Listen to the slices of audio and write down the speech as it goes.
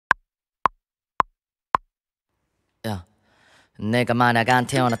내가 만약 안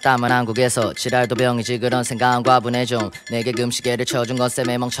태어났다면 한국에서 지랄도 병이지 그런 생각은 과분해 좀 내게 금시계를 쳐준 건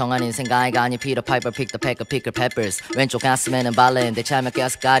쌤의 멍청한 인생가이가 아니 피터 파이퍼 픽더 패커 피클 페퍼스 왼쪽 가슴에는 발렌 대차며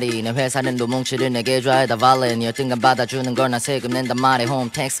가스가리 내 회사는 노뭉치를 내게 줘야 다 발렌 열등감 받아주는 걸 난 세금 낸단 말에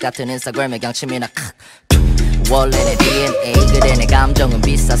홈택스 같은 인스타그램에 경침이나 원래 내 DNA 그래 내 감정은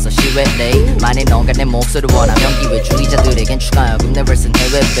비쌌어 시외레이 만일 너가 내 몫을 원하면 기회주의자들에겐 추가요금 내 verse는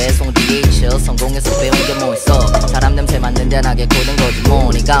해외 배송 DHL 성공해서 배운 게 뭐 있어 사람 냄새 맡는데 나게 고된 거지 뭐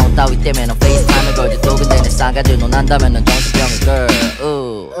네가 온 따위 때문에 넌 페이스타임을 걸지 또 근데 내 싸가지 논한다면 넌 정신병일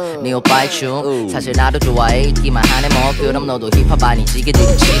girl 네 오빠의 춤 사실 나도 좋아해 있기만 하네 뭐 그럼 너도 힙합 아니지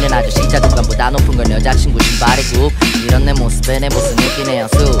그들이 치는 아저씨 자존감보다 높은 건 여자친구 신발의 굽 이런 내 모습에 내 모습 느끼네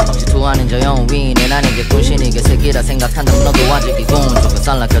양수 질투하는 저 영웅위는 나에게 꾼신이게 색이라 생각한다면 너도 아직 이군 조금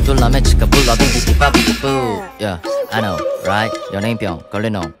썰락혀 둘러 맺히까 불러 빙기기바비기뿌 Yeah, I know, right? 연예인병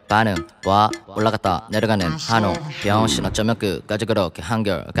걸린 놈 반응 와 올라갔다 내려가는 한호 병신 어쩌면 끝까지 그렇게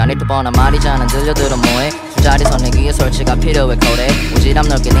한결 간이 또 뻔한 말이잖아 들려들어 뭐해 술자리 선내기에 설치가 필요해 거래 오지랖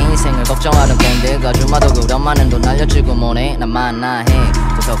넓게 내 인생을 걱정하던 밴드 아줌마도 그런만은 돈 날려주고 뭐네 난 만나해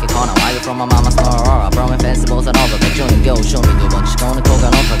구석이거나 Why you from my mama's store I brought my fancy balls and over 백조는 겨우 쇼미 두 번 치고는 코가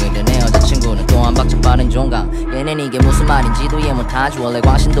높아 근데 내 여자친구는 또 한 박자 빠른 종강 얘는 이게 무슨 말인지도 이해 못하지 원래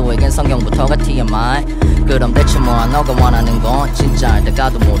광신도에겐 성경부터가 TMI 그럼 대체 뭐야 너가 원하는 건 진짜 알 때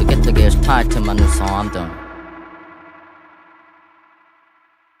가도 모르겠다 계속 타이트만 웃어 I'm done